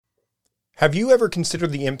Have you ever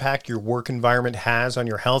considered the impact your work environment has on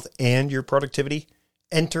your health and your productivity?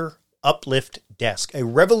 Enter Uplift Desk, a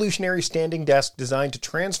revolutionary standing desk designed to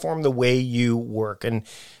transform the way you work. And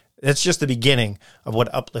that's just the beginning of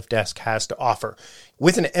what Uplift Desk has to offer.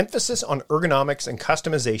 With an emphasis on ergonomics and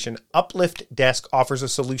customization, Uplift Desk offers a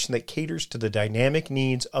solution that caters to the dynamic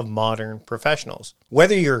needs of modern professionals.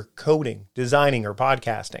 Whether you're coding, designing, or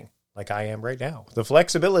podcasting, like I am right now, the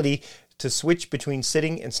flexibility to switch between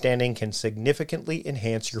sitting and standing can significantly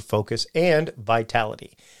enhance your focus and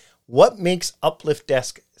vitality. What makes Uplift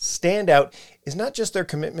Desk stand out is not just their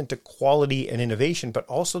commitment to quality and innovation, but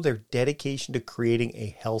also their dedication to creating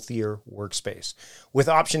a healthier workspace. With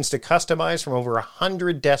options to customize from over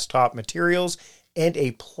 100 desktop materials and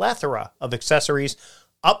a plethora of accessories,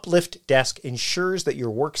 Uplift Desk ensures that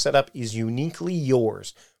your work setup is uniquely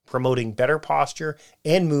yours, promoting better posture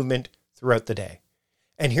and movement throughout the day.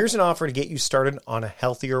 And here's an offer to get you started on a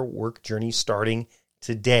healthier work journey starting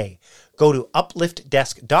today. Go to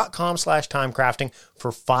upliftdesk.com/timecrafting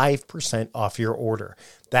for 5% off your order.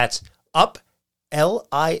 That's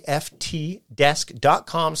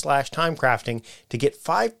upliftdesk.com/timecrafting to get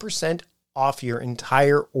 5% off your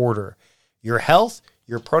entire order. Your health,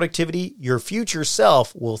 your productivity, your future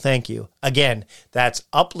self will thank you. Again, that's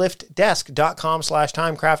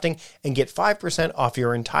upliftdesk.com/timecrafting and get 5% off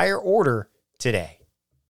your entire order today.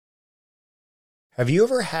 Have you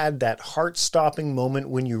ever had that heart-stopping moment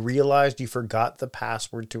when you realized you forgot the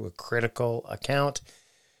password to a critical account?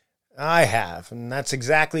 I have, and that's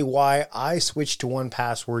exactly why I switched to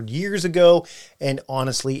 1Password years ago, and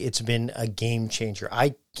honestly, it's been a game changer.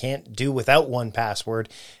 I can't do without 1Password,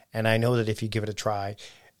 and I know that if you give it a try,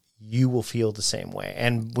 you will feel the same way.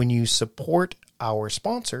 And when you support our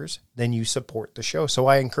sponsors, then you support the show. So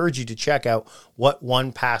I encourage you to check out what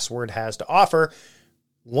 1Password has to offer.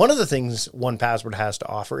 One of the things 1Password has to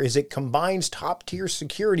offer is it combines top-tier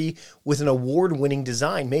security with an award-winning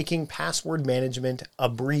design, making password management a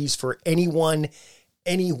breeze for anyone,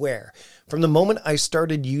 anywhere. From the moment I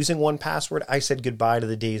started using 1Password, I said goodbye to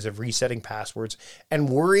the days of resetting passwords and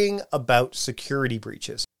worrying about security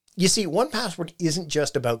breaches. You see, 1Password isn't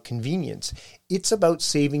just about convenience. It's about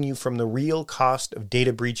saving you from the real cost of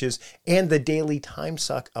data breaches and the daily time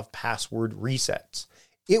suck of password resets.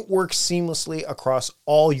 It works seamlessly across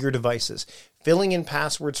all your devices, filling in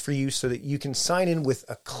passwords for you so that you can sign in with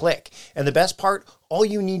a click. And the best part, all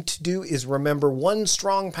you need to do is remember one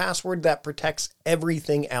strong password that protects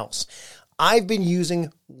everything else. I've been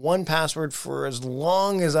using 1Password for as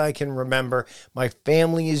long as I can remember. My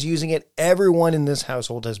family is using it. Everyone in this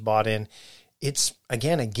household has bought in. It's,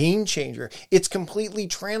 again, a game changer. It's completely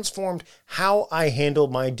transformed how I handle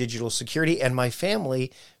my digital security, and my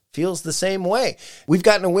family feels the same way. We've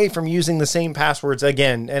gotten away from using the same passwords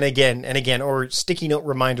again and again and again, or sticky note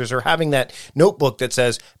reminders, or having that notebook that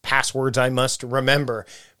says passwords I must remember.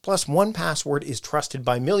 Plus, 1Password is trusted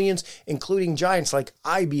by millions, including giants like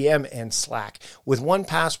IBM and Slack. With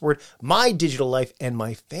 1Password, my digital life and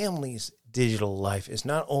my family's digital life is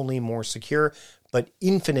not only more secure, but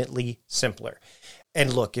infinitely simpler.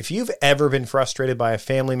 And look, if you've ever been frustrated by a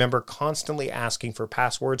family member constantly asking for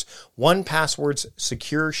passwords, 1Password's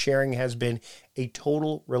secure sharing has been a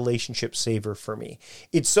total relationship saver for me.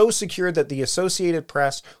 It's so secure that the Associated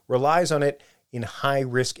Press relies on it in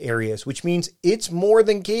high-risk areas, which means it's more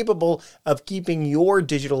than capable of keeping your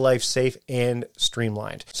digital life safe and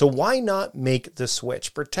streamlined. So why not make the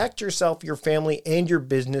switch? Protect yourself, your family, and your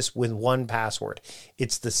business with 1Password.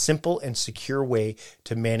 It's the simple and secure way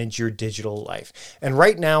to manage your digital life. And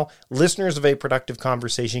right now, listeners of A Productive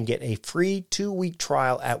Conversation get a free 2-week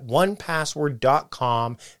trial at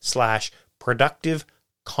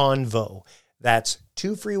 1Password.com/productiveconvo. That's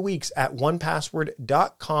 2 free weeks at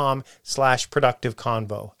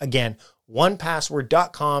 1Password.com/productiveconvo. Again,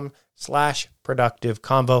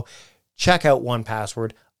 1Password.com/productiveconvo. Check out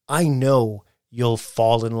 1Password. I know you'll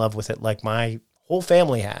fall in love with it like my whole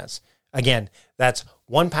family has. Again, that's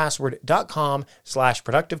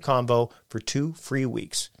 1Password.com/productiveconvo for 2 free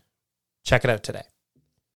weeks. Check it out today.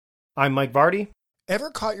 I'm Mike Vardy.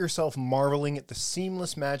 Ever caught yourself marveling at the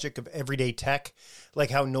seamless magic of everyday tech,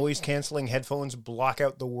 like how noise-canceling headphones block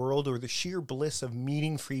out the world, or the sheer bliss of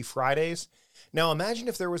meeting-free Fridays? Now imagine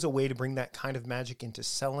if there was a way to bring that kind of magic into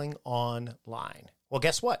selling online. Well,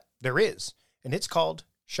 guess what? There is, and it's called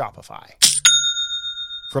Shopify.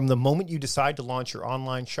 From the moment you decide to launch your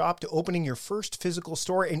online shop to opening your first physical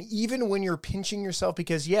store, and even when you're pinching yourself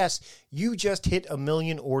because, yes, you just hit 1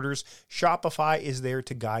 million orders, Shopify is there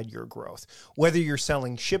to guide your growth. Whether you're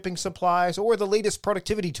selling shipping supplies or the latest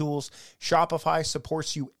productivity tools, Shopify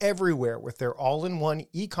supports you everywhere with their all-in-one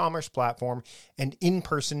e-commerce platform and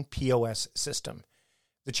in-person POS system.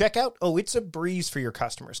 The checkout, it's a breeze for your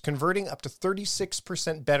customers, converting up to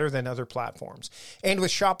 36% better than other platforms. And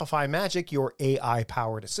with Shopify Magic, your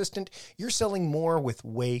AI-powered assistant, you're selling more with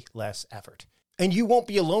way less effort. And you won't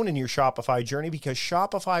be alone in your Shopify journey because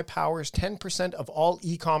Shopify powers 10% of all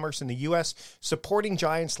e-commerce in the U.S., supporting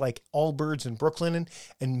giants like Allbirds and Brooklinen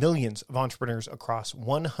and millions of entrepreneurs across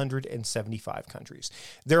 175 countries.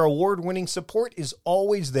 Their award-winning support is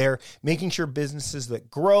always there, making sure businesses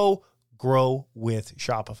that grow with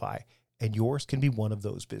Shopify, and yours can be one of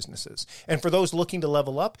those businesses. And for those looking to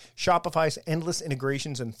level up, Shopify's endless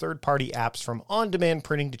integrations and third-party apps from on-demand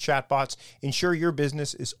printing to chatbots ensure your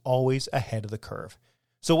business is always ahead of the curve.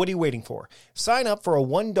 So what are you waiting for? Sign up for a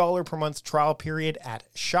 $1 per month trial period at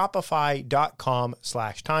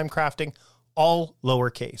shopify.com/timecrafting, all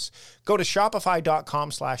lowercase. Go to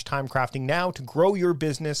shopify.com/timecrafting now to grow your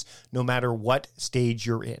business no matter what stage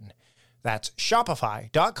you're in. That's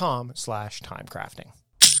shopify.com/timecrafting.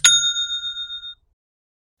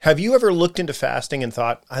 Have you ever looked into fasting and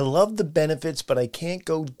thought, I love the benefits, but I can't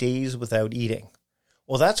go days without eating?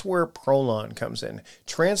 Well, that's where Prolon comes in,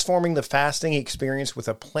 transforming the fasting experience with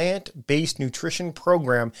a plant-based nutrition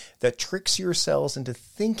program that tricks your cells into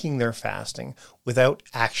thinking they're fasting without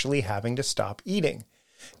actually having to stop eating.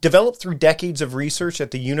 Developed through decades of research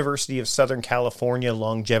at the University of Southern California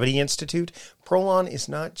Longevity Institute, Prolon is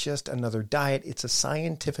not just another diet, it's a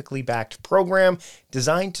scientifically backed program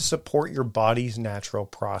designed to support your body's natural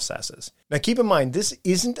processes. Now keep in mind, this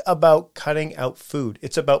isn't about cutting out food.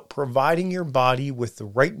 It's about providing your body with the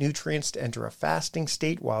right nutrients to enter a fasting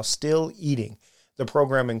state while still eating. The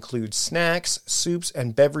program includes snacks, soups,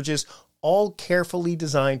 and beverages, all carefully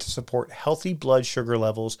designed to support healthy blood sugar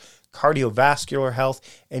levels, cardiovascular health,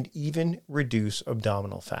 and even reduce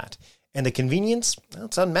abdominal fat. And the convenience,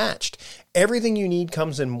 it's unmatched. Everything you need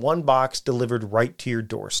comes in one box delivered right to your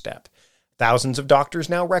doorstep. Thousands of doctors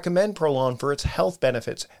now recommend Prolon for its health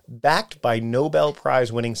benefits, backed by Nobel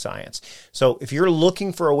Prize-winning science. So if you're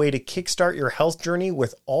looking for a way to kickstart your health journey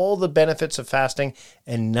with all the benefits of fasting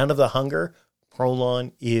and none of the hunger,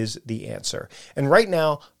 Prolon is the answer. And right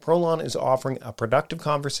now, Prolon is offering a Productive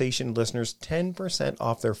Conversation listeners 10%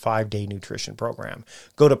 off their 5-day nutrition program.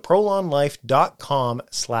 Go to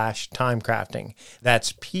prolonlife.com/timecrafting.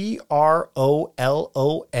 That's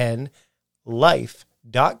PROLON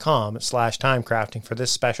life.com/timecrafting for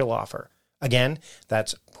this special offer. Again,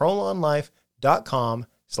 that's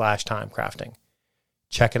prolonlife.com/timecrafting.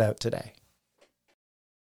 Check it out today.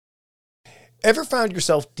 Ever found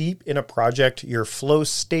yourself deep in a project, your flow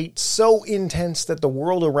state so intense that the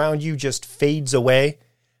world around you just fades away?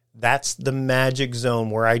 That's the magic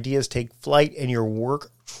zone where ideas take flight and your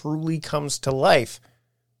work truly comes to life.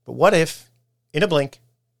 But what if, in a blink,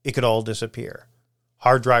 it could all disappear?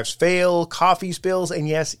 Hard drives fail, coffee spills, and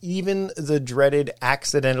yes, even the dreaded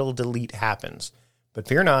accidental delete happens. But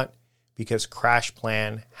fear not, because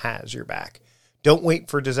CrashPlan has your back. Don't wait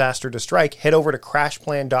for disaster to strike. Head over to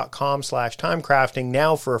crashplan.com/timecrafting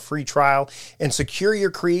now for a free trial and secure your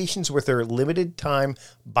creations with their limited time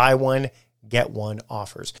buy one, get one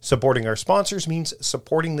offers. Supporting our sponsors means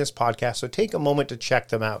supporting this podcast, so take a moment to check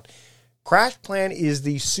them out. CrashPlan is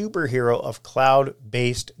the superhero of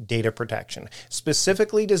cloud-based data protection,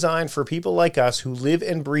 specifically designed for people like us who live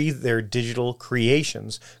and breathe their digital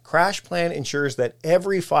creations. CrashPlan ensures that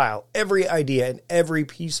every file, every idea, and every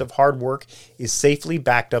piece of hard work is safely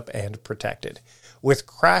backed up and protected. With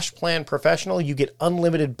CrashPlan Professional, you get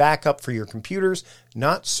unlimited backup for your computers,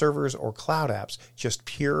 not servers or cloud apps, just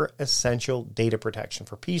pure essential data protection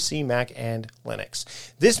for PC, Mac, and Linux.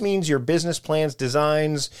 This means your business plans,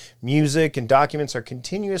 designs, music, and documents are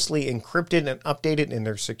continuously encrypted and updated in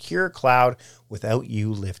their secure cloud without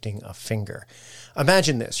you lifting a finger.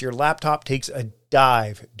 Imagine this, your laptop takes a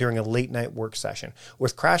dive during a late night work session.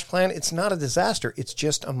 With CrashPlan, it's not a disaster, it's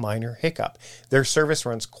just a minor hiccup. Their service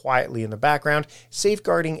runs quietly in the background,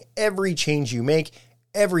 safeguarding every change you make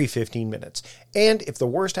every 15 minutes. And if the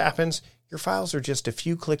worst happens, your files are just a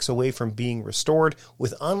few clicks away from being restored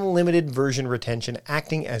with unlimited version retention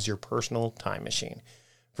acting as your personal time machine.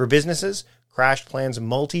 For businesses, CrashPlan's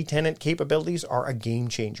multi-tenant capabilities are a game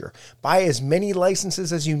changer. Buy as many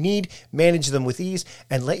licenses as you need, manage them with ease,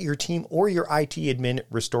 and let your team or your IT admin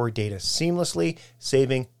restore data seamlessly,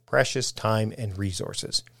 saving precious time and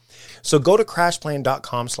resources. So go to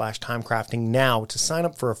crashplan.com/timecrafting now to sign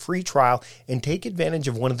up for a free trial and take advantage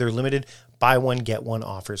of one of their limited buy one, get one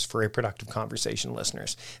offers for a productive conversation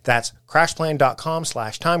listeners. That's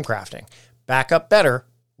crashplan.com/timecrafting. Back up better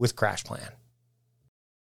with CrashPlan.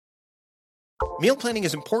 Meal planning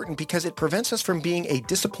is important because it prevents us from being a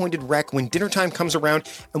disappointed wreck when dinner time comes around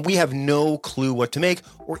and we have no clue what to make,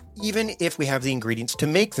 or even if we have the ingredients to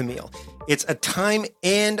make the meal. It's a time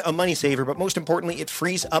and a money saver, but most importantly, it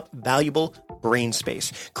frees up valuable brain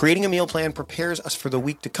space. Creating a meal plan prepares us for the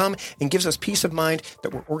week to come and gives us peace of mind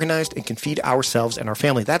that we're organized and can feed ourselves and our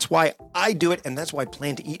family. That's why I do it, and that's why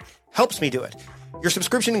Plan to Eat helps me do it. Your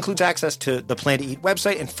subscription includes access to the Plan to Eat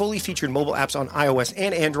website and fully featured mobile apps on iOS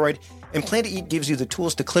and Android. And Plan to Eat gives you the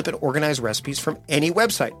tools to clip and organize recipes from any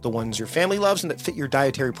website, the ones your family loves and that fit your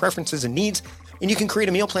dietary preferences and needs. And you can create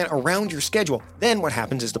a meal plan around your schedule. Then what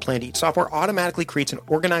happens is the Plan to Eat software automatically creates an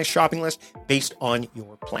organized shopping list based on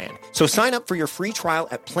your plan. So sign up for your free trial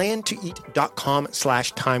at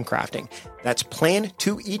plantoeat.com/timecrafting. That's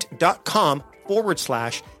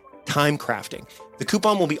plantoeat.com/timecrafting. The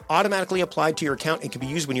coupon will be automatically applied to your account and can be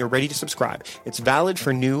used when you're ready to subscribe. It's valid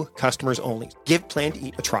for new customers only. Give Plan to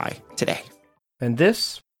Eat a try today. And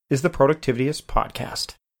this is the Productivityist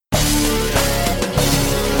Podcast.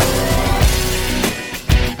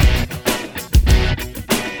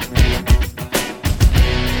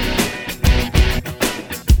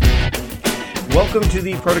 Welcome to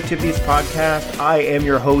the Productivityist Podcast. I am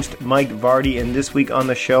your host, Mike Vardy, and this week on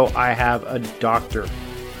the show, I have a doctor.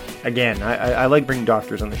 Again, I like bringing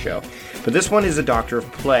doctors on the show, but this one is a doctor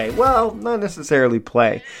of play. Well, not necessarily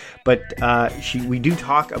play, but we do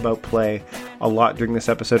talk about play a lot during this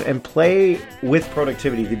episode, and play with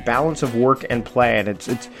productivity, the balance of work and play. And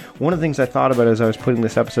it's one of the things I thought about as I was putting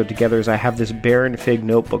this episode together is I have this Baron Fig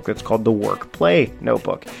notebook that's called the Work Play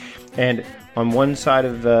Notebook, and on one side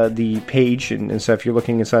of the page, and so if you're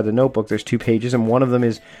looking inside the notebook, there's two pages, and one of them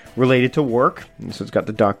is related to work, and so it's got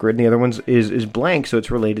the dot grid, and the other one is blank, so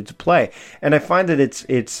it's related to play. And I find that it's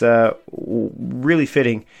really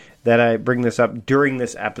fitting that I bring this up during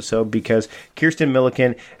this episode because Kirsten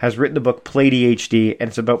Milliken has written the book Play ADHD, and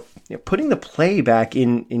it's about putting the play back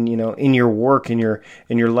in your work, in your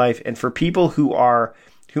life, and for people who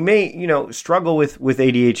may struggle with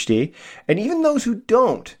ADHD, and even those who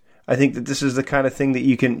don't. I think that this is the kind of thing that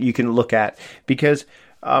you can look at because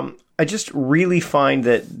I just really find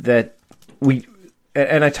that we,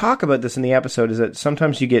 and I talk about this in the episode, is that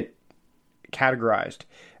sometimes you get categorized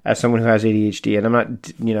as someone who has ADHD, and I'm not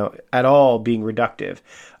at all being reductive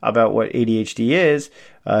about what ADHD is.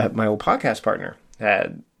 My old podcast partner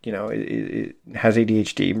has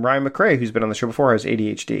ADHD. Ryan McRae, who's been on the show before, has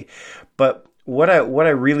ADHD. But what I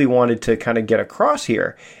really wanted to kind of get across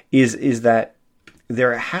here is that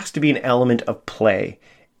there has to be an element of play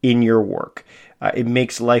in your work. It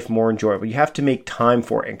makes life more enjoyable. You have to make time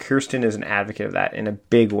for it, and Kirsten is an advocate of that in a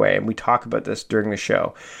big way, and we talk about this during the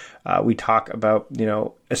show. We talk about,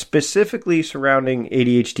 specifically surrounding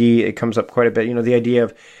ADHD, it comes up quite a bit, the idea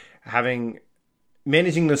of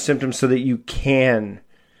managing those symptoms so that you can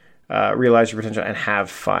realize your potential and have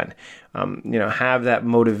fun. Have that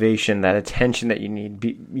motivation, that attention that you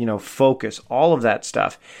need, focus, all of that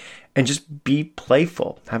stuff. And just be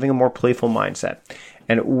playful, having a more playful mindset.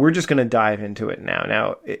 And we're just going to dive into it now.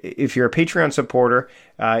 Now, if you're a Patreon supporter,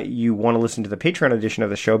 you want to listen to the Patreon edition of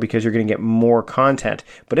the show because you're going to get more content.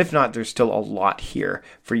 But if not, there's still a lot here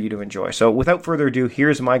for you to enjoy. So without further ado,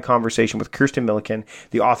 here's my conversation with Kirsten Milliken,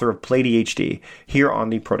 the author of Play ADHD, here on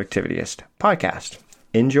the Productivityist Podcast.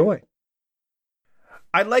 Enjoy.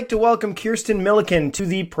 I'd like to welcome Kirsten Milliken to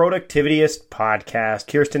the Productivityist Podcast.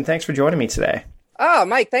 Kirsten, thanks for joining me today. Oh,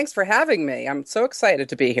 Mike, thanks for having me. I'm so excited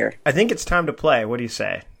to be here. I think it's time to play. What do you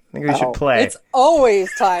say? I think we should play. It's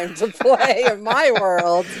always time to play in my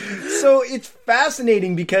world. So it's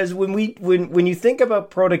fascinating because when you think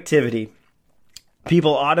about productivity,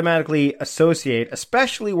 people automatically associate,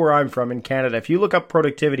 especially where I'm from in Canada, if you look up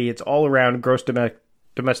productivity, it's all around gross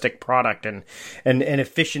domestic product and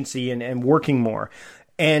efficiency and working more.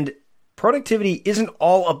 And productivity isn't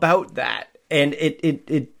all about that. And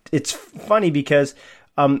it's funny because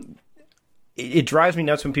it drives me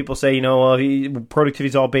nuts when people say, productivity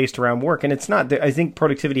is all based around work, and it's not. I think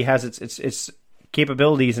productivity has its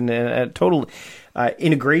capabilities and a total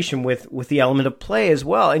integration with the element of play as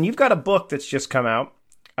well. And you've got a book that's just come out,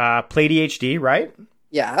 Play ADHD, right?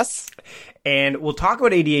 Yes. And we'll talk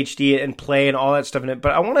about ADHD and play and all that stuff in it.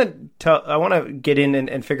 But I want to get in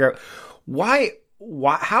and figure out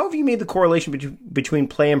how have you made the correlation between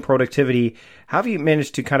play and productivity? How have you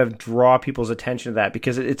managed to kind of draw people's attention to that?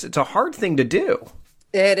 Because it's a hard thing to do.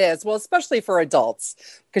 It is. Well, especially for adults,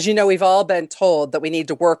 because, we've all been told that we need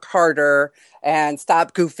to work harder and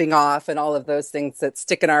stop goofing off and all of those things that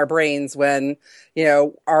stick in our brains when,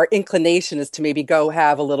 our inclination is to maybe go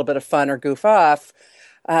have a little bit of fun or goof off.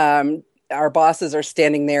 Our bosses are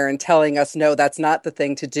standing there and telling us, no, that's not the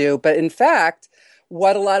thing to do. But in fact,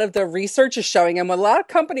 what a lot of the research is showing and what a lot of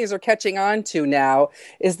companies are catching on to now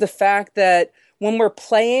is the fact that when we're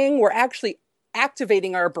playing, we're actually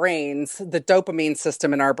activating our brains, the dopamine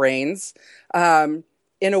system in our brains,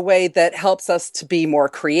 in a way that helps us to be more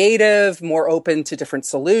creative, more open to different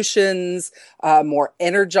solutions, more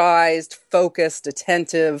energized, focused,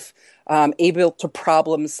 attentive, able to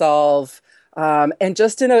problem solve, and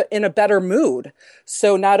just in a better mood.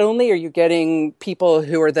 So not only are you getting people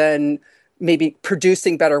who are then maybe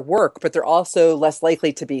producing better work, but they're also less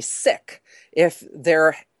likely to be sick if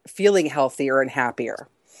they're feeling healthier and happier.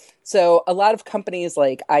 So a lot of companies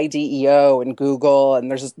like IDEO and Google,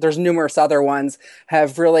 and there's numerous other ones,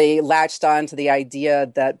 have really latched on to the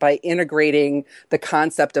idea that by integrating the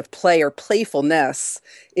concept of play or playfulness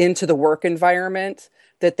into the work environment,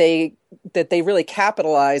 that they really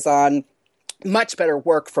capitalize on much better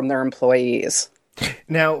work from their employees.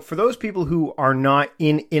 Now, for those people who are not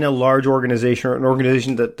in a large organization or an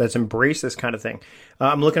organization that's embraced this kind of thing,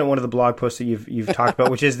 I'm looking at one of the blog posts that you've talked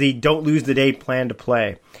about, which is the "Don't Lose the Day, Plan to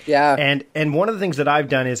Play." Yeah. And one of the things that I've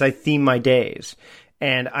done is I theme my days.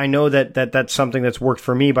 And I know that's something that's worked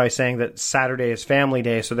for me by saying that Saturday is family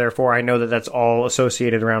day. So therefore, I know that that's all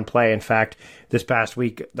associated around play. In fact, this past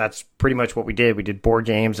week, that's pretty much what we did. We did board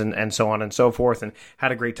games and so on and so forth and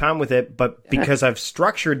had a great time with it. But because I've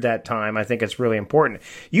structured that time, I think it's really important.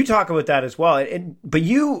 You talk about that as well. But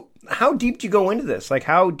how deep do you go into this? Like,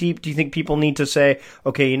 how deep do you think people need to say,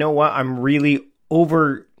 okay, you know what? I'm really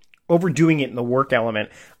overdoing it in the work element.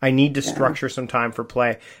 I need to structure some time for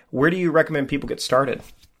play. Where do you recommend people get started?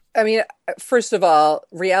 I mean, first of all,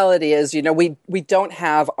 reality is, we don't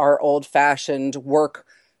have our old-fashioned work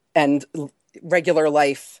and regular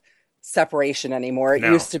life separation anymore. It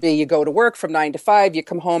used to be you go to work from 9 to 5, you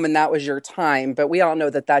come home, and that was your time. But we all know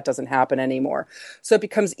that doesn't happen anymore. So it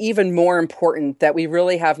becomes even more important that we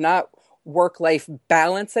really have not work-life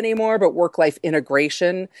balance anymore, but work-life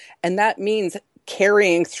integration. And that means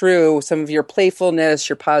carrying through some of your playfulness,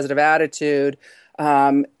 your positive attitude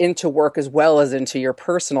into work as well as into your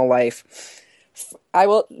personal life. I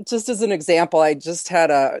will, just as an example, I just had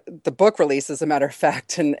the book release, as a matter of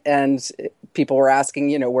fact, and people were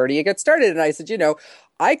asking, where do you get started? And I said,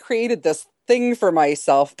 I created this thing for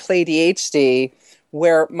myself, Play DHD,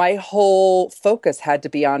 where my whole focus had to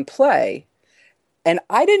be on play. And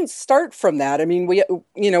I didn't start from that. I mean, we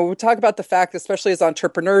talk about the fact, especially as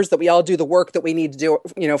entrepreneurs, that we all do the work that we need to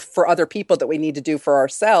do, for other people that we need to do for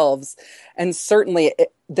ourselves. And certainly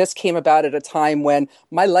this came about at a time when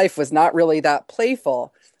my life was not really that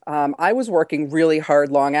playful. I was working really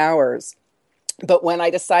hard, long hours. But when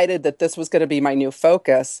I decided that this was going to be my new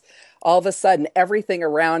focus, all of a sudden, everything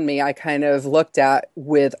around me, I kind of looked at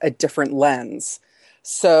with a different lens.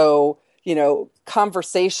 So,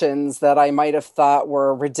 conversations that I might have thought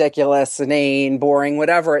were ridiculous, inane, boring,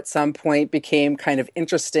 whatever, at some point became kind of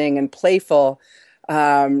interesting and playful.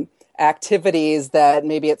 Activities that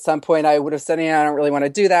maybe at some point I would have said, I don't really want to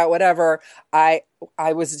do that, whatever. I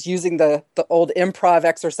was using the old improv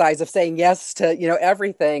exercise of saying yes to,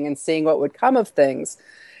 everything and seeing what would come of things.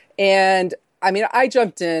 And I mean, I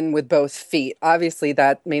jumped in with both feet. Obviously,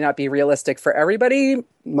 that may not be realistic for everybody.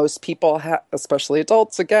 Most people, especially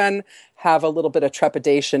adults, again, have a little bit of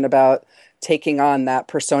trepidation about taking on that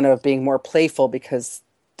persona of being more playful because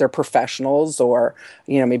they're professionals or,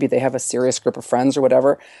 maybe they have a serious group of friends or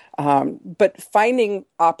whatever. But finding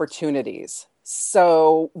opportunities.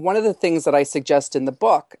 So one of the things that I suggest in the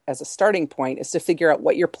book as a starting point is to figure out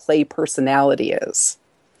what your play personality is.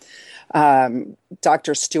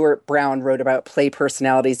 Dr. Stuart Brown wrote about play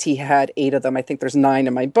personalities. He had 8 of them. I think there's 9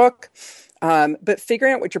 in my book. But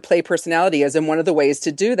figuring out what your play personality is, and one of the ways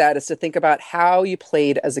to do that is to think about how you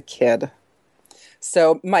played as a kid.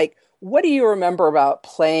 So, Mike, what do you remember about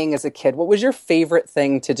playing as a kid? What was your favorite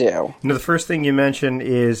thing to do? The first thing you mentioned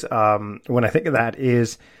is, when I think of that,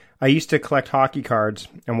 is I used to collect hockey cards.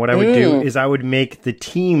 And what I would do is I would make the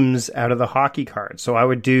teams out of the hockey cards. So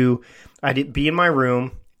I'd be in my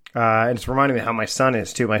room. And it's reminding me how my son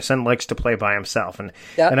is too. My son likes to play by himself, and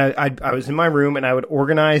I was in my room and I would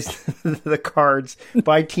organize the cards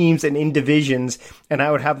by teams and in divisions, and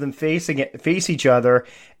I would have them face each other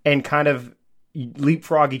and kind of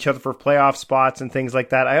leapfrog each other for playoff spots and things like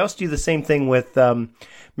that. I also do the same thing with.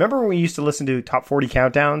 Remember when we used to listen to Top 40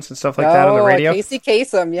 countdowns and stuff like that on the radio? Casey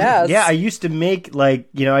Kasem, yes. Yeah, I used to make I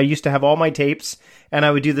used to have all my tapes. and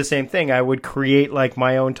I would do the same thing. I would create like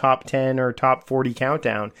my own top 10 or top 40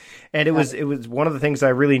 countdown. And it was one of the things I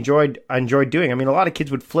really enjoyed doing. I mean, a lot of kids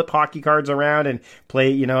would flip hockey cards around and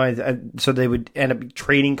play, so they would end up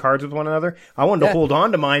trading cards with one another. I wanted to hold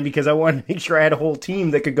on to mine because I wanted to make sure I had a whole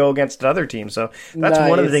team that could go against another team. So that's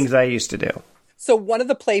one of the things I used to do. So one of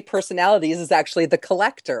the play personalities is actually the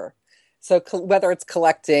collector. So whether it's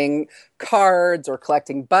collecting cards or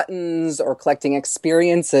collecting buttons or collecting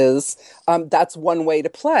experiences, that's one way to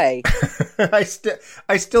play. I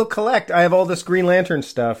still collect. I have all this Green Lantern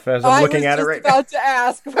stuff as I'm looking at it right now. I was just about to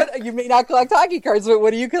ask, but you may not collect hockey cards, but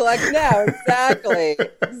what do you collect now? Exactly.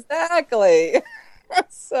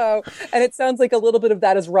 So, and it sounds like a little bit of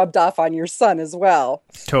that is rubbed off on your son as well.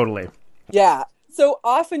 Totally. Yeah. So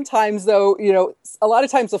oftentimes, though, a lot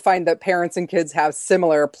of times we'll find that parents and kids have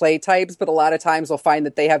similar play types, but a lot of times we'll find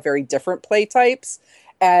that they have very different play types.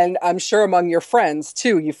 And I'm sure among your friends,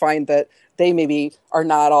 too, you find that they maybe are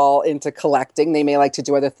not all into collecting. They may like to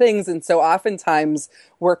do other things. And so oftentimes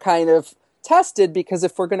we're kind of tested because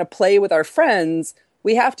if we're going to play with our friends,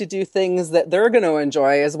 we have to do things that they're going to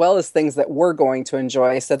enjoy as well as things that we're going to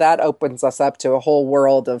enjoy. So that opens us up to a whole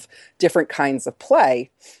world of different kinds of play.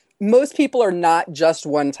 Most people are not just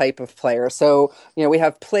one type of player. So, we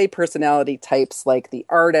have play personality types like the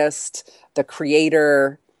artist, the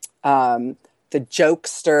creator, the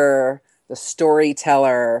jokester, the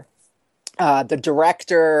storyteller, the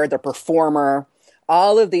director, the performer.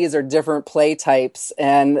 All of these are different play types.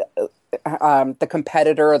 And the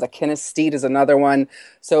competitor or the kinesthete is another one.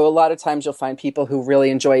 So a lot of times you'll find people who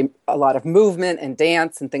really enjoy a lot of movement and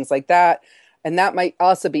dance and things like that. And that might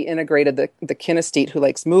also be integrated. The kinesthete who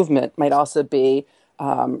likes movement might also be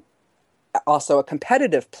also a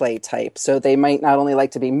competitive play type. So they might not only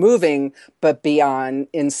like to be moving, but be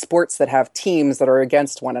in sports that have teams that are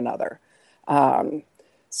against one another.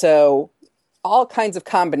 So all kinds of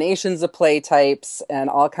combinations of play types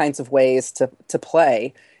and all kinds of ways to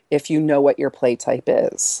play if you know what your play type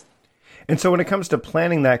is. And so when it comes to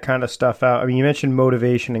planning that kind of stuff out, I mean, you mentioned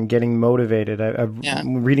motivation and getting motivated.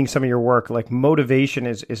 I'm reading some of your work. Like motivation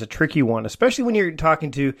is a tricky one, especially when you're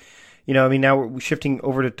talking to, now we're shifting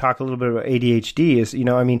over to talk a little bit about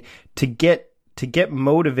ADHD to get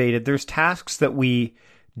motivated, there's tasks that we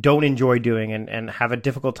don't enjoy doing and have a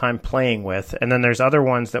difficult time playing with. And then there's other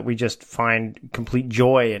ones that we just find complete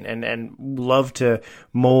joy and love to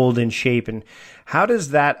mold and shape. And how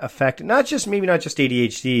does that affect not just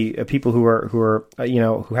ADHD, people who have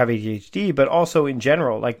ADHD, but also in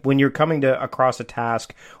general, like when you're coming across a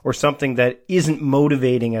task or something that isn't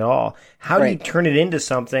motivating at all, how do you turn it into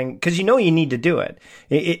something? Because you need to do it,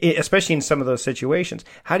 especially in some of those situations.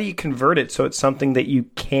 How do you convert it so it's something that you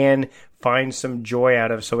can find some joy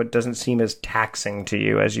out of, so it doesn't seem as taxing to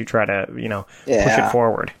you as you try to, push it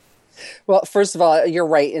forward? Well, first of all, you're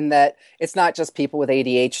right in that it's not just people with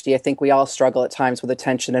ADHD. I think we all struggle at times with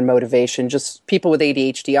attention and motivation. Just people with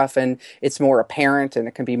ADHD, often it's more apparent and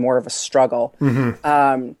it can be more of a struggle.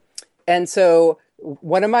 Mm-hmm. And so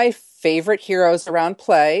one of my favorite heroes around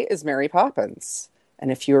play is Mary Poppins.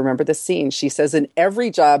 And if you remember the scene, she says, in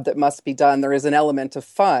every job that must be done, there is an element of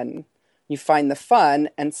fun. You find the fun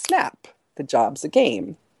and snap, the job's a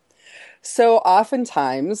game. So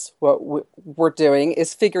oftentimes what we're doing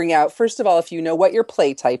is figuring out, first of all, if you know what your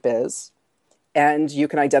play type is, and you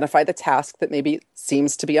can identify the task that maybe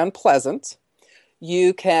seems to be unpleasant,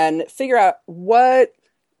 you can figure out what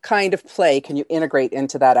kind of play can you integrate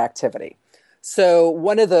into that activity. So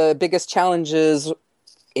one of the biggest challenges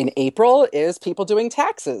in April is people doing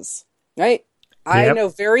taxes, right? Yep. I know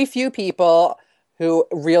very few people who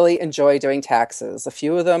really enjoy doing taxes. A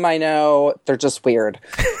few of them I know, they're just weird.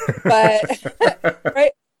 But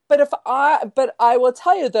right? But I will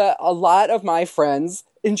tell you that a lot of my friends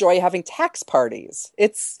enjoy having tax parties.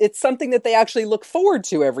 It's something that they actually look forward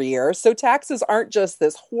to every year. So taxes aren't just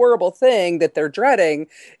this horrible thing that they're dreading.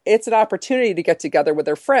 It's an opportunity to get together with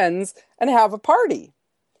their friends and have a party.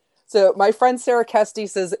 So my friend Sarah Kesty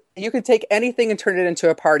says, you can take anything and turn it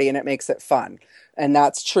into a party and it makes it fun. And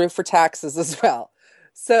that's true for taxes as well.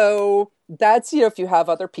 So that's, if you have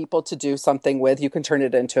other people to do something with, you can turn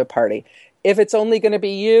it into a party. If it's only going to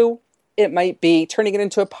be you, it might be turning it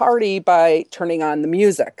into a party by turning on the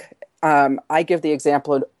music. I give the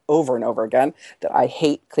example over and over again that I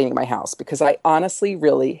hate cleaning my house because I honestly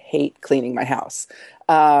really hate cleaning my house.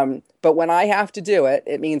 But when I have to do it,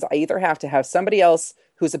 it means I either have to have somebody else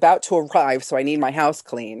who's about to arrive, so I need my house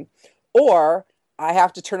clean, or I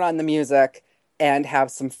have to turn on the music and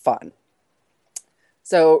have some fun.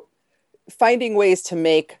 So finding ways to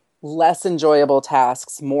make less enjoyable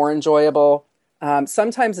tasks more enjoyable.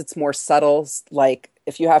 Sometimes it's more subtle, like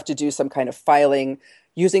if you have to do some kind of filing,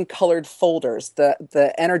 using colored folders,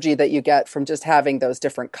 the energy that you get from just having those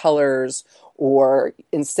different colors, or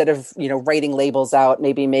instead of, writing labels out,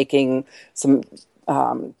 maybe making some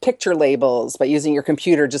picture labels by using your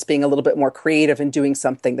computer, just being a little bit more creative and doing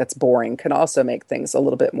something that's boring can also make things a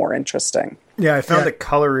little bit more interesting. Yeah, I found that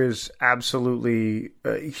color is absolutely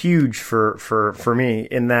huge for me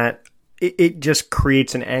in that it just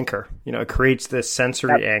creates an anchor. It creates this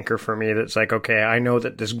sensory anchor for me that's like, okay, I know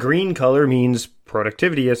that this green color means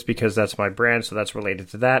productivity. It's because that's my brand, so that's related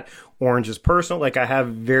to that. Orange is personal. Like, I have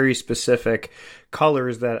very specific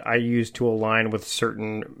colors that I use to align with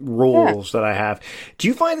certain roles that I have. Do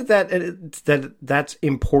you find that's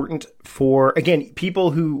important for, again,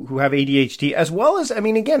 people who have ADHD, as well as, and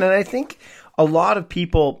I think a lot of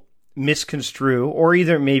people misconstrue, or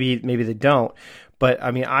either maybe they don't. But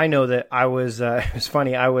I know that I was, it was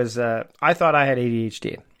funny. I thought I had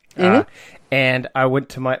ADHD. And I went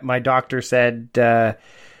to my doctor said,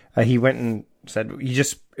 he went and said, you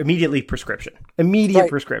just immediate prescription.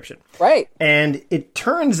 Right. And it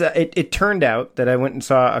turned out that I went and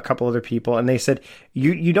saw a couple other people, and they said,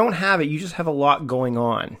 you don't have it. You just have a lot going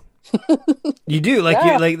on. You do.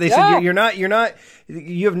 They said, you're not,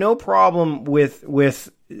 you have no problem with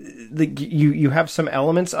you have some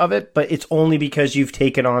elements of it, but it's only because you've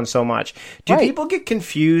taken on so much. Do people get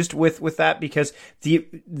confused with that? Because the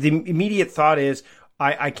immediate thought is,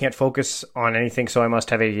 I can't focus on anything, so I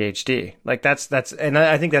must have ADHD. Like that's, and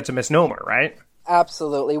I think that's a misnomer, right?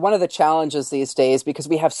 Absolutely. One of the challenges these days, because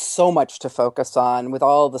we have so much to focus on with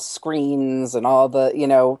all the screens and all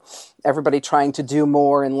the, everybody trying to do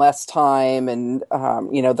more in less time, and,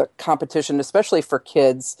 the competition, especially for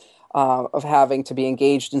kids, of having to be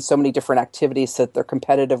engaged in so many different activities that they're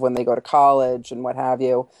competitive when they go to college and what have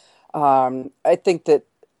you. I think that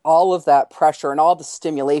all of that pressure and all the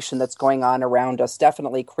stimulation that's going on around us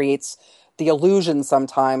definitely creates the illusion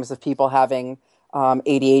sometimes of people having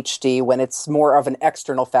ADHD, when it's more of an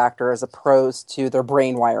external factor as opposed to their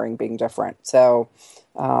brain wiring being different. So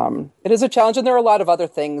it is a challenge, and there are a lot of other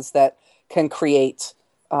things that can create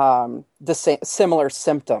similar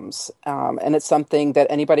symptoms. And it's something that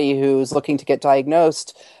anybody who's looking to get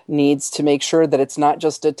diagnosed needs to make sure that it's not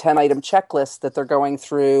just a 10-item checklist that they're going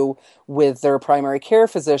through with their primary care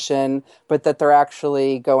physician, but that they're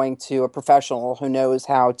actually going to a professional who knows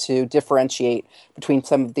how to differentiate between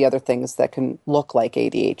some of the other things that can look like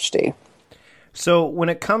ADHD. So when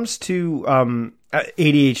it comes to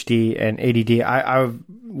ADHD and ADD,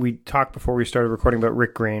 we talked before we started recording about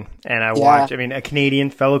Rick Green, and I watched, a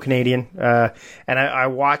fellow Canadian, and I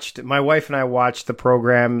watched, my wife and I watched the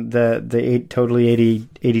program, the Totally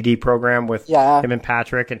ADD program with him and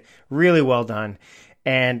Patrick, and really well done.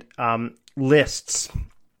 And lists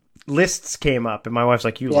came up, and my wife's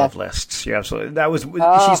like, you love lists. You absolutely. That was,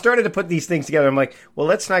 she started to put these things together. I'm like, well,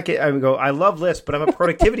 let's not get, I love lists, but I'm a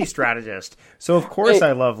productivity strategist. So of course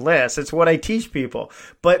I love lists. It's what I teach people.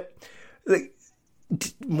 But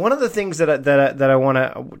one of the things that I want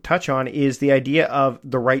to touch on is the idea of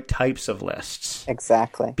the right types of lists.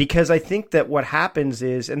 Exactly. Because I think that what happens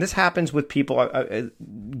is, and this happens with people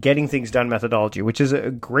getting things done methodology, which is a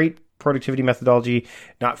great productivity methodology,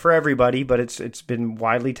 not for everybody, but it's been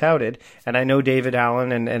widely touted. And I know David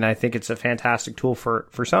Allen, and I think it's a fantastic tool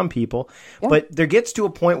for some people. Yeah. But there gets to a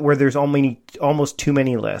point where there's almost too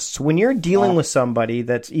many lists. When you're dealing with somebody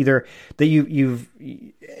that's either that you've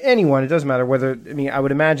anyone, it doesn't matter whether, I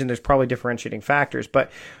would imagine there's probably differentiating factors,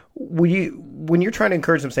 but when you're trying to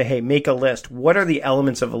encourage them, say, hey, make a list, what are the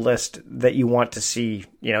elements of a list that you want to see,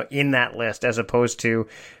 in that list, as opposed to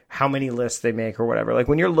how many lists they make or whatever? Like,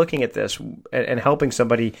 when you're looking at this and helping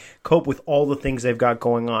somebody cope with all the things they've got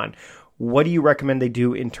going on, what do you recommend they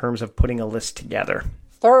do in terms of putting a list together?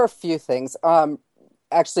 There are a few things.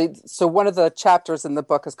 Actually, so one of the chapters in the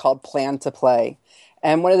book is called Plan to Play.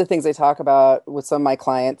 And one of the things I talk about with some of my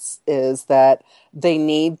clients is that they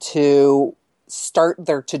need to start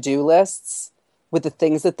their to-do lists with the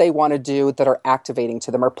things that they want to do that are activating to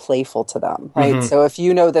them or playful to them, right? Mm-hmm. So if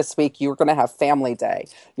this week you're going to have family day,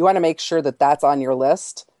 you want to make sure that that's on your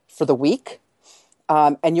list for the week.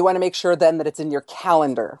 And you want to make sure then that it's in your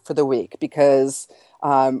calendar for the week, because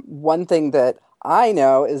one thing that I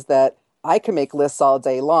know is that I can make lists all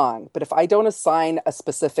day long, but if I don't assign a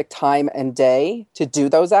specific time and day to do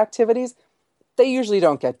those activities, they usually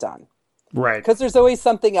don't get done. Right. Because there's always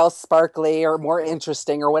something else sparkly or more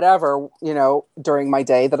interesting or whatever, during my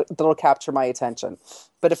day that'll capture my attention.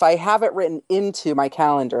 But if I have it written into my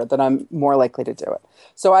calendar, then I'm more likely to do it.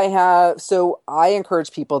 So I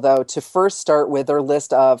encourage people, though, to first start with their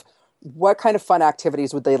list of what kind of fun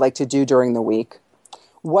activities would they like to do during the week?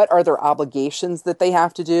 what are their obligations that they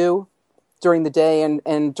have to do during the day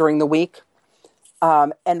and during the week,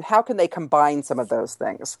 and how can they combine some of those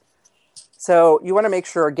things. So you want to make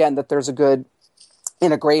sure, again, that there's a good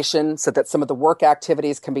integration so that some of the work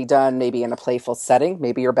activities can be done maybe in a playful setting,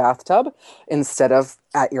 maybe your bathtub instead of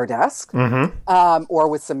at your desk, or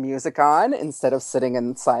with some music on instead of sitting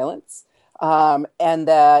in silence. And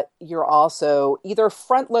that you're also either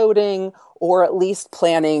front loading or at least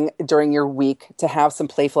planning during your week to have some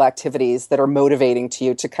playful activities that are motivating to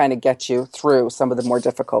you to kind of get you through some of the more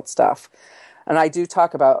difficult stuff. And I do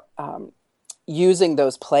talk about using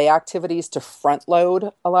those play activities to front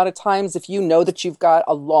load a lot of times. If you know that you've got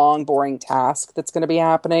a long, boring task that's going to be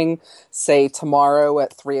happening, say tomorrow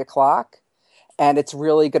at 3:00, and it's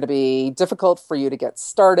really going to be difficult for you to get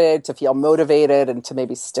started, to feel motivated, and to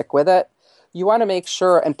maybe stick with it, you want to make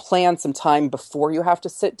sure and plan some time before you have to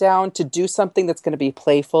sit down to do something that's going to be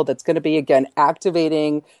playful, that's going to be, again,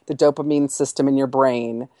 activating the dopamine system in your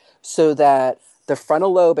brain so that the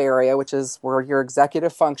frontal lobe area, which is where your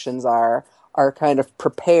executive functions are kind of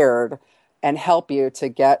prepared and help you to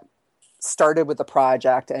get started with the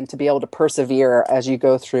project and to be able to persevere as you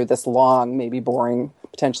go through this long, maybe boring,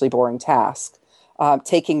 potentially boring task.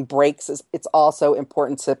 Taking breaks, it's also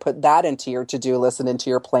important to put that into your to-do list and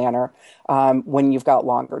into your planner when you've got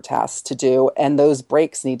longer tasks to do. And those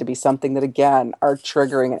breaks need to be something that, again, are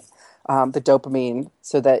triggering the dopamine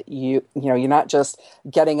so that you're not just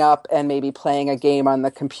getting up and maybe playing a game on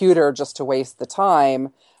the computer just to waste the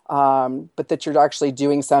time, but that you're actually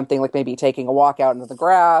doing something like maybe taking a walk out into the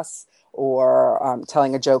grass or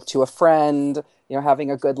telling a joke to a friend,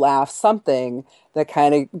 having a good laugh, something that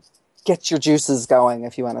kind of get your juices going,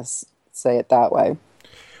 if you want to say it that way.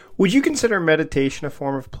 Would you consider meditation a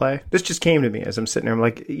form of play? This just came to me as I'm sitting there. I'm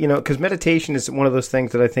like, because meditation is one of those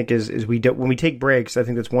things that I think is when we take breaks, I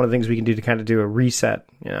think that's one of the things we can do to kind of do a reset.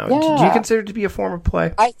 Yeah. Do you consider it to be a form of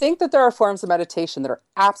play? I think that there are forms of meditation that are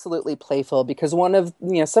absolutely playful because one of,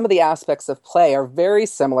 some of the aspects of play are very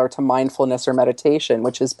similar to mindfulness or meditation,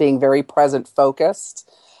 which is being very present focused.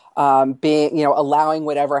 Being, allowing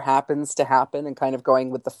whatever happens to happen and kind of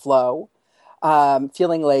going with the flow,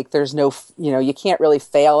 feeling like there's no, you can't really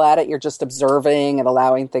fail at it. You're just observing and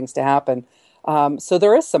allowing things to happen. So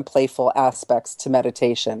there is some playful aspects to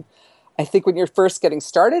meditation. I think when you're first getting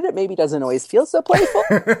started, it maybe doesn't always feel so playful.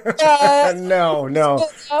 No.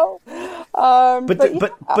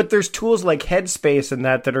 But there's tools like Headspace and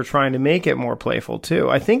that are trying to make it more playful too.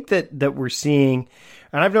 I think that we're seeing,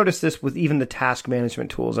 and I've noticed this with even the task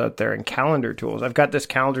management tools out there and calendar tools. I've got this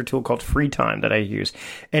calendar tool called Free Time that I use,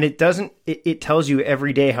 and it tells you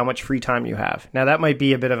every day how much free time you have. Now that might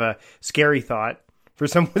be a bit of a scary thought for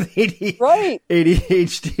someone with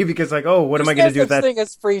ADHD, because what am I going to do with that? There's no such thing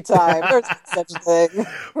as free time. There's no such thing.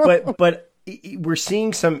 but we're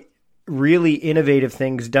seeing some really innovative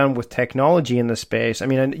things done with technology in the space. I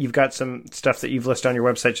mean, you've got some stuff that you've listed on your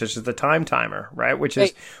website, such as the time timer, right? Which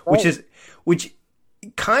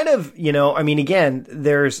kind of, again,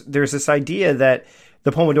 there's this idea that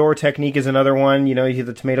the Pomodoro technique is another one, you have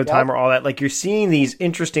the tomato timer, all that. Like, you're seeing these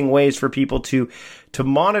interesting ways for people to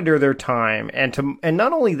monitor their time and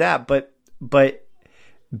not only that, but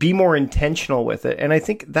be more intentional with it. And I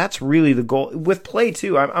think that's really the goal with play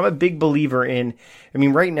too. I'm a big believer in,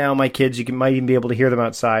 right now my kids, might even be able to hear them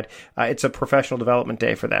outside. It's a professional development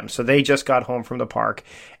day for them. So they just got home from the park,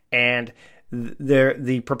 and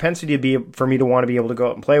the propensity for me to want to be able to go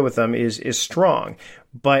out and play with them is strong.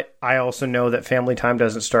 But I also know that family time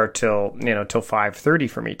doesn't start till 5:30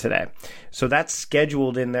 for me today. So that's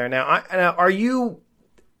scheduled in there. Now, are you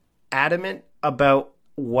adamant about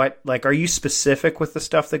are you specific with the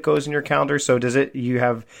stuff that goes in your calendar? So you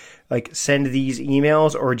have send these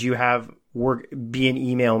emails, or do you have be in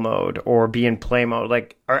email mode or be in play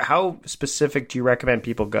mode? How specific do you recommend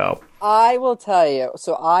people go? I will tell you.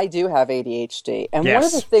 So I do have ADHD. And One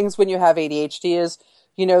of the things when you have ADHD is,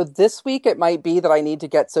 this week it might be that I need to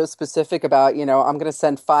get so specific about, I'm going to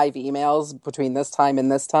send 5 emails between this time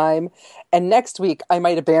and this time. And next week I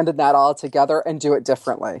might abandon that altogether and do it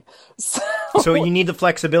differently. So you need the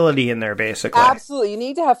flexibility in there, basically. Absolutely. You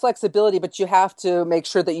need to have flexibility, but you have to make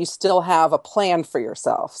sure that you still have a plan for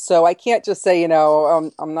yourself. So I can't just say,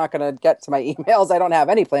 I'm not going to get to my emails. I don't have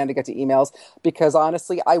any plan to get to emails because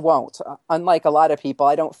honestly, I won't. Unlike a lot of people,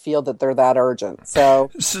 I don't feel that they're that urgent.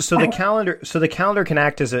 So the calendar can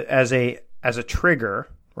act as a trigger,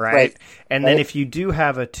 right? And then if you do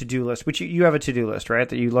have a to-do list, which you have a to-do list, right,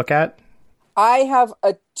 that you look at? I have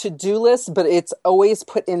a to-do list, but it's always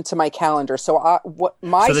put into my calendar. So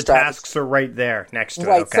the tasks are right there next to it.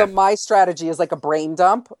 Right. Okay. So my strategy is like a brain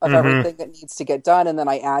dump of everything that needs to get done. And then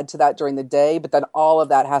I add to that during the day. But then all of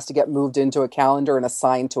that has to get moved into a calendar and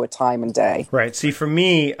assigned to a time and day. Right. See, for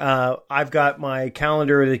me, I've got my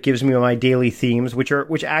calendar that gives me my daily themes,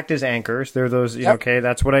 which act as anchors. They're those, okay,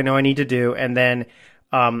 that's what I know I need to do. And then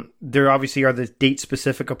there obviously are the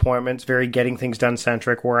date-specific appointments, very getting things done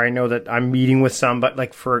centric, where I know that I'm meeting with somebody,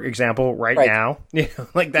 like, for example, right now.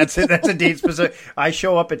 Like, that's it. That's a date-specific. I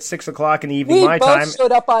show up at 6 o'clock in the evening, my time. We both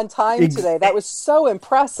showed up on time today. That was so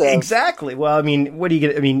impressive. Exactly. Well, I mean, what do you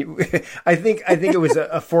get? I mean, I think it was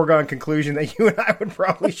a foregone conclusion that you and I would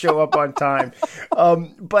probably show up on time.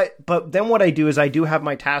 But then what I do is I do have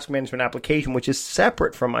my task management application, which is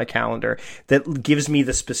separate from my calendar, that gives me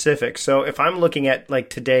the specifics. So if I'm looking at, like,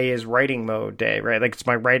 today is writing mode day, right? Like, it's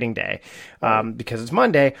my writing day because it's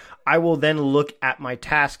Monday. I will then look at my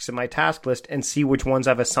tasks in my task list and see which ones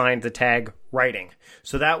I've assigned the tag writing.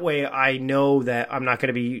 So that way I know that I'm not going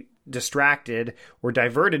to be distracted or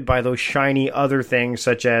diverted by those shiny other things,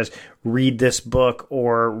 such as read this book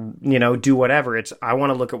or, do whatever. I want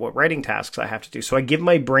to look at what writing tasks I have to do. So I give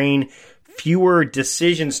my brain fewer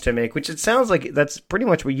decisions to make, which it sounds like that's pretty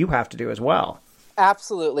much what you have to do as well.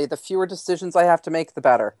 Absolutely. The fewer decisions I have to make, the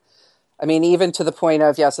better. I mean, even to the point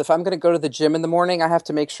of, yes, if I'm going to go to the gym in the morning, I have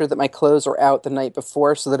to make sure that my clothes are out the night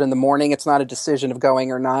before so that in the morning it's not a decision of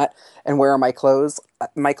going or not. And where are my clothes?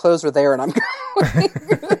 My clothes are there and I'm going.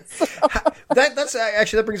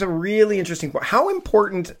 That brings a really interesting point. How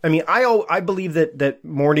important, I mean, I believe that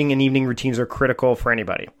morning and evening routines are critical for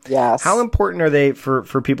anybody. Yes. How important are they for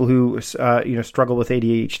people who, struggle with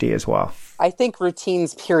ADHD as well? I think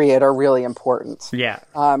routines, period, are really important. Yeah.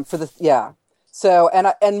 So,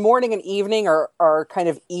 and morning and evening are kind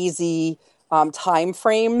of easy time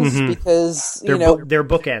frames because, they're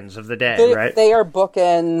bookends of the day, right? They are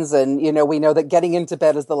bookends. And, we know that getting into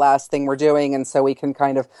bed is the last thing we're doing. And so we can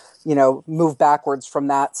kind of, move backwards from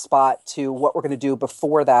that spot to what we're going to do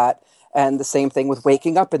before that. And the same thing with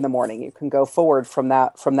waking up in the morning. You can go forward from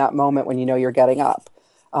that moment when you're getting up.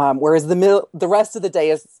 Whereas the rest of the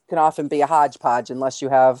day can often be a hodgepodge unless you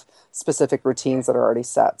have specific routines that are already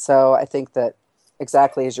set. So I think that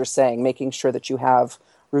exactly as you're saying, making sure that you have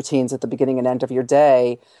routines at the beginning and end of your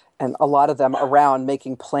day, and a lot of them around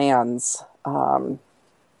making plans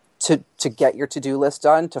to get your to-do list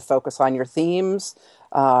done, to focus on your themes,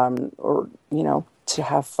 or to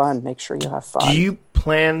have fun. Make sure you have fun. Do you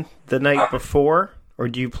plan the night before? Or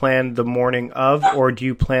do you plan the morning of, or do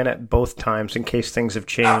you plan at both times in case things have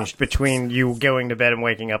changed between you going to bed and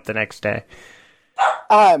waking up the next day?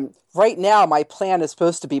 Right now, my plan is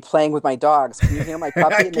supposed to be playing with my dogs. Can you hear my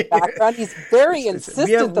puppy in the background? He's very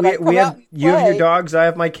insistent that I come out and play. You have your dogs, I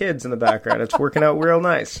have my kids in the background. It's working out real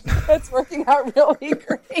nice. It's working out really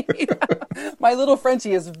great. My little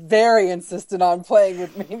Frenchie is very insistent on playing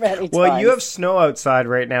with me many times. Well, you have snow outside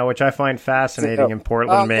right now, which I find fascinating in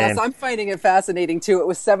Portland, Maine. Yes, I'm finding it fascinating, too. It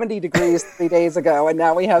was 70 degrees 3 days ago, and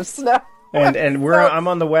now we have snow. And I'm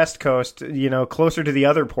on the West Coast, closer to the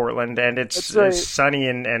other Portland, and it's sunny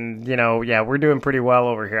and we're doing pretty well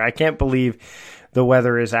over here. I can't believe the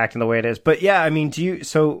weather is acting the way it is. But yeah, I mean,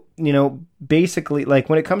 basically, like,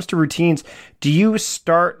 when it comes to routines, do you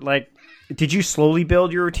start, like, did you slowly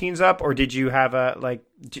build your routines up, or did you have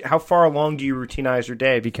how far along do you routinize your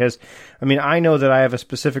day? Because, I mean, I know that I have a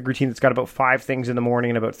specific routine that's got about 5 things in the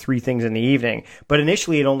morning and about 3 things in the evening. But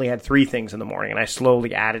initially it only had 3 things in the morning, and I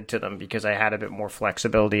slowly added to them because I had a bit more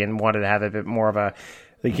flexibility and wanted to have a bit more of a,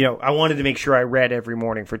 I wanted to make sure I read every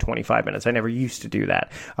morning for 25 minutes. I never used to do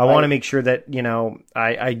that. I want to make sure that,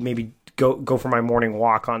 I maybe go for my morning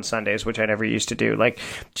walk on Sundays, which I never used to do. Like,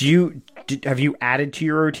 have you added to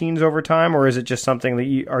your routines over time, or is it just something that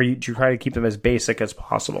you try to keep them as basic as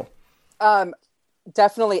possible?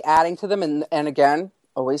 Definitely adding to them, and again,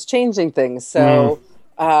 always changing things. So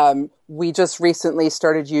we just recently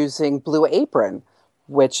started using Blue Apron,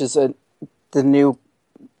 which is the new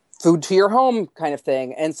food to your home kind of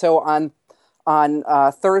thing. And so on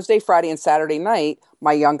Thursday, Friday, and Saturday night,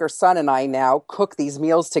 my younger son and I now cook these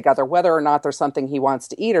meals together, whether or not there's something he wants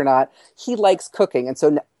to eat or not. He likes cooking. And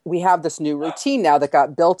so we have this new routine now that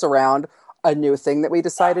got built around a new thing that we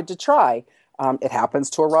decided to try. It happens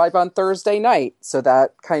to arrive on Thursday night. So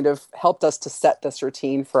that kind of helped us to set this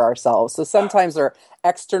routine for ourselves. So sometimes there are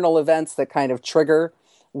external events that kind of trigger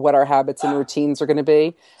what our habits and routines are going to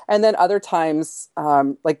be. And then other times,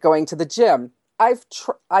 like going to the gym.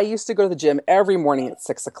 I used to go to the gym every morning at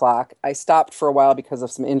 6 o'clock. I stopped for a while because of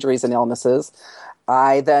some injuries and illnesses.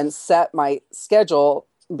 I then set my schedule,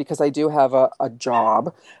 because I do have a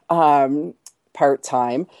job,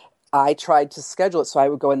 part-time, I tried to schedule it so I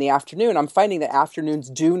would go in the afternoon. I'm finding that afternoons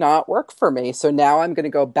do not work for me. So now I'm going to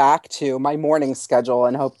go back to my morning schedule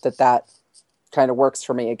and hope that that kind of works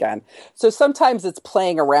for me again. So sometimes it's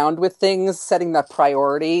playing around with things, setting that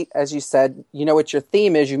priority. As you said, you know what your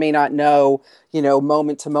theme is. You may not know,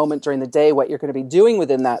 moment to moment during the day what you're going to be doing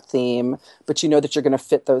within that theme, but you know that you're going to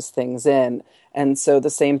fit those things in. And so the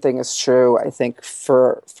same thing is true, I think,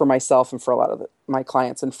 for myself and for a lot of my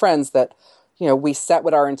clients and friends, that we set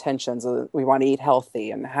what our intentions. We want to eat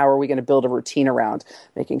healthy, and how are we going to build a routine around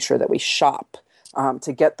making sure that we shop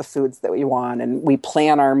to get the foods that we want, and we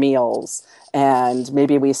plan our meals, and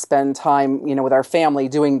maybe we spend time, with our family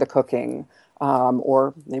doing the cooking,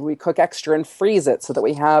 or maybe we cook extra and freeze it so that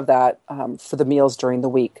we have that for the meals during the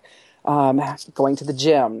week, going to the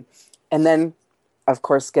gym, and then, of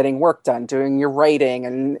course, getting work done, doing your writing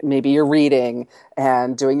and maybe your reading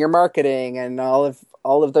and doing your marketing, and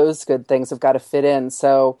all of those good things have got to fit in.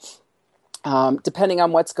 So depending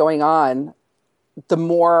on what's going on, the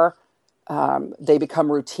more they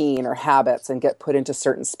become routine or habits and get put into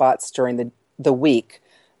certain spots during the week,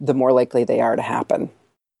 the more likely they are to happen.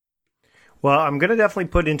 Well, I'm going to definitely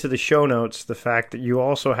put into the show notes the fact that you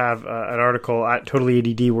also have an article at Totally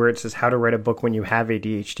ADD where it says how to write a book when you have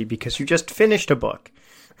ADHD, because you just finished a book.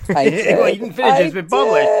 I did. Well, you didn't finish it; it's been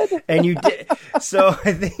published, and you did. So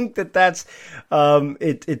I think that's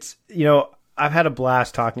it's I've had a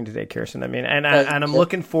blast talking today, Kirsten. I mean, and I'm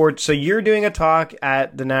looking forward. So you're doing a talk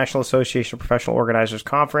at the National Association of Professional Organizers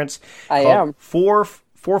Conference. I am. For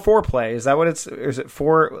foreplay. Is that what it's? Is it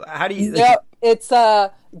for? How do you? No, it's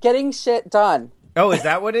getting shit done. Oh, is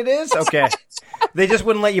that what it is? Okay. They just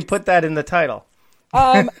wouldn't let you put that in the title.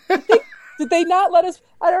 Did they not let us?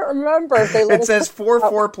 I don't remember if they let us. It says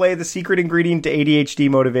foreplay, the secret ingredient to ADHD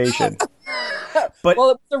motivation. But well,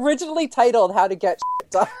 it's originally titled "How to Get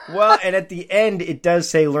Shit Done." Well, and at the end, it does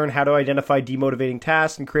say learn how to identify demotivating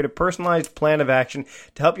tasks and create a personalized plan of action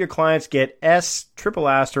to help your clients get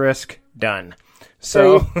done.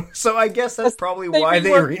 So I guess that's probably why they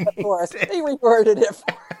reworded it for us. They reworded it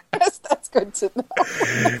for us. That's good to know.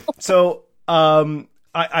 So,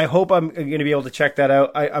 I hope I'm going to be able to check that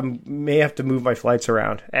out. I may have to move my flights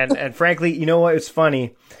around. And frankly, you know what? It's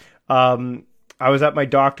funny. I was at my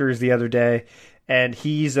doctor's the other day, and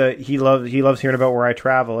he loves hearing about where I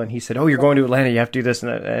travel. And he said, "Oh, you're going to Atlanta. You have to do this."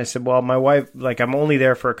 And I said, "Well, my wife, I'm only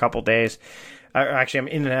there for a couple days. Actually, I'm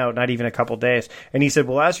in and out, not even a couple days." And he said,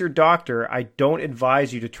 "Well, as your doctor, I don't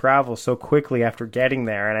advise you to travel so quickly after getting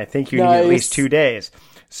there. And I think you need at least 2 days."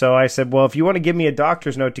 So I said, "Well, if you want to give me a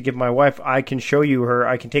doctor's note to give my wife, I can show you her.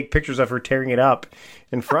 I can take pictures of her tearing it up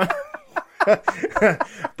in front."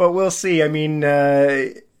 But we'll see. I mean,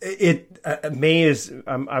 May is.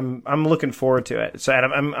 I'm looking forward to it. So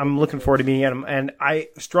I'm looking forward to meeting him. And I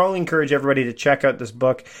strongly encourage everybody to check out this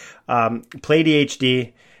book, Play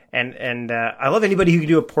ADHD. And I love anybody who can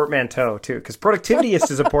do a portmanteau too, because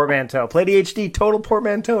Productivityist is a portmanteau. Play ADHD, total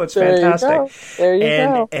portmanteau. It's fantastic. There you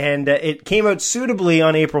go. And it came out suitably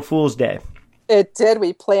on April Fool's Day. It did.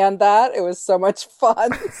 We planned that. It was so much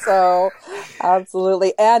fun. So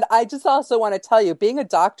absolutely. And I just also want to tell you, being a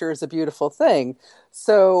doctor is a beautiful thing.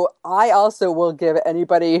 So I also will give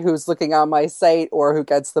anybody who's looking on my site or who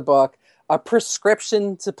gets the book a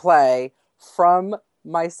prescription to play from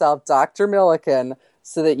myself, Dr. Milliken,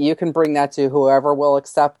 so that you can bring that to whoever will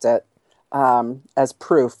accept it as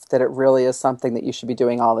proof that it really is something that you should be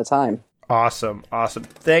doing all the time. Awesome.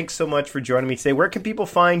 Thanks so much for joining me today. Where can people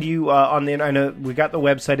find you on the internet? I know we got the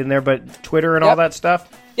website in there, but Twitter and all that stuff?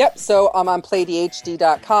 Yep. So I'm on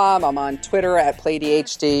playdhd.com. I'm on Twitter at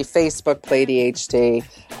playdhd, Facebook playdhd.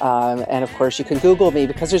 And of course, you can Google me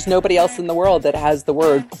because there's nobody else in the world that has the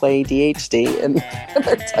word playdhd in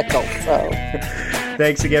their title. So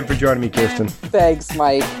thanks again for joining me, Kirsten. Thanks,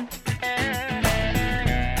 Mike.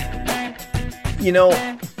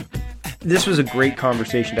 This was a great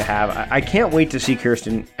conversation to have. I can't wait to see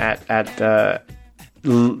Kirsten in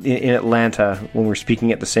Atlanta when we're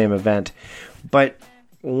speaking at the same event. But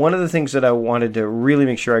one of the things that I wanted to really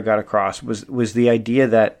make sure I got across was the idea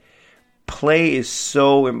that play is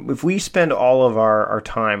so... If we spend all of our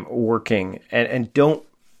time working and don't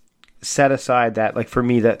set aside that, like for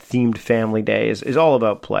me, that themed family day is all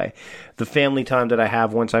about play. The family time that I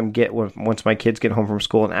have once my kids get home from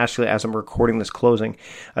school, and actually as I'm recording this closing,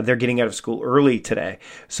 they're getting out of school early today.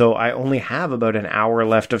 So I only have about an hour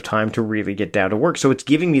left of time to really get down to work. So it's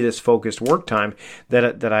giving me this focused work time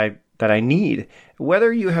that I need.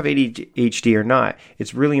 Whether you have ADHD or not,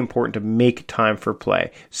 it's really important to make time for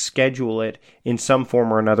play. Schedule it in some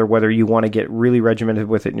form or another, whether you want to get really regimented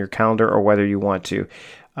with it in your calendar or whether you want to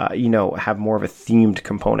have more of a themed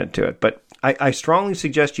component to it. But I strongly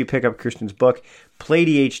suggest you pick up Kirsten's book, Play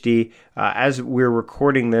ADHD. As we're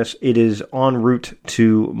recording this, it is en route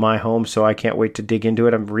to my home, so I can't wait to dig into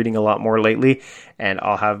it. I'm reading a lot more lately, and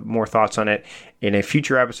I'll have more thoughts on it in a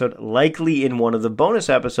future episode, likely in one of the bonus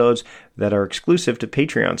episodes that are exclusive to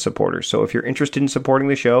Patreon supporters. So if you're interested in supporting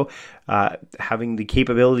the show, having the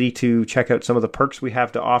capability to check out some of the perks we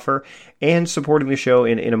have to offer, and supporting the show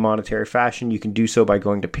in a monetary fashion, you can do so by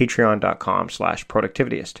going to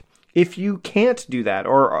patreon.com/productivityist. If you can't do that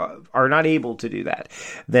or are not able to do that,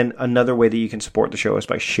 then another way that you can support the show is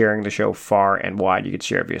by sharing the show far and wide. You can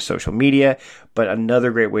share it via social media, but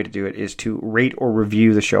another great way to do it is to rate or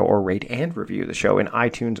review the show, or rate and review the show in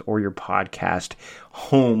iTunes or your podcast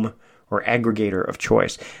home or aggregator of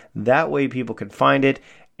choice. That way people can find it,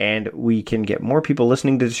 and we can get more people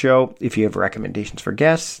listening to the show. If you have recommendations for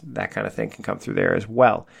guests, that kind of thing can come through there as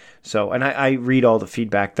well. So, and I read all the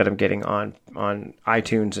feedback that I'm getting on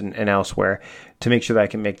iTunes and elsewhere to make sure that I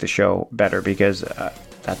can make the show better, because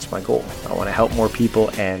that's my goal. I want to help more people,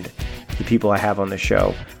 and the people I have on the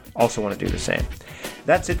show also want to do the same.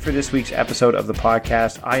 That's it for this week's episode of the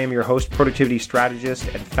podcast. I am your host, productivity strategist,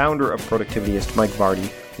 and founder of Productivityist, Mike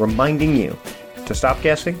Vardy, reminding you to stop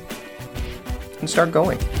guessing and start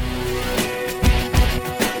going.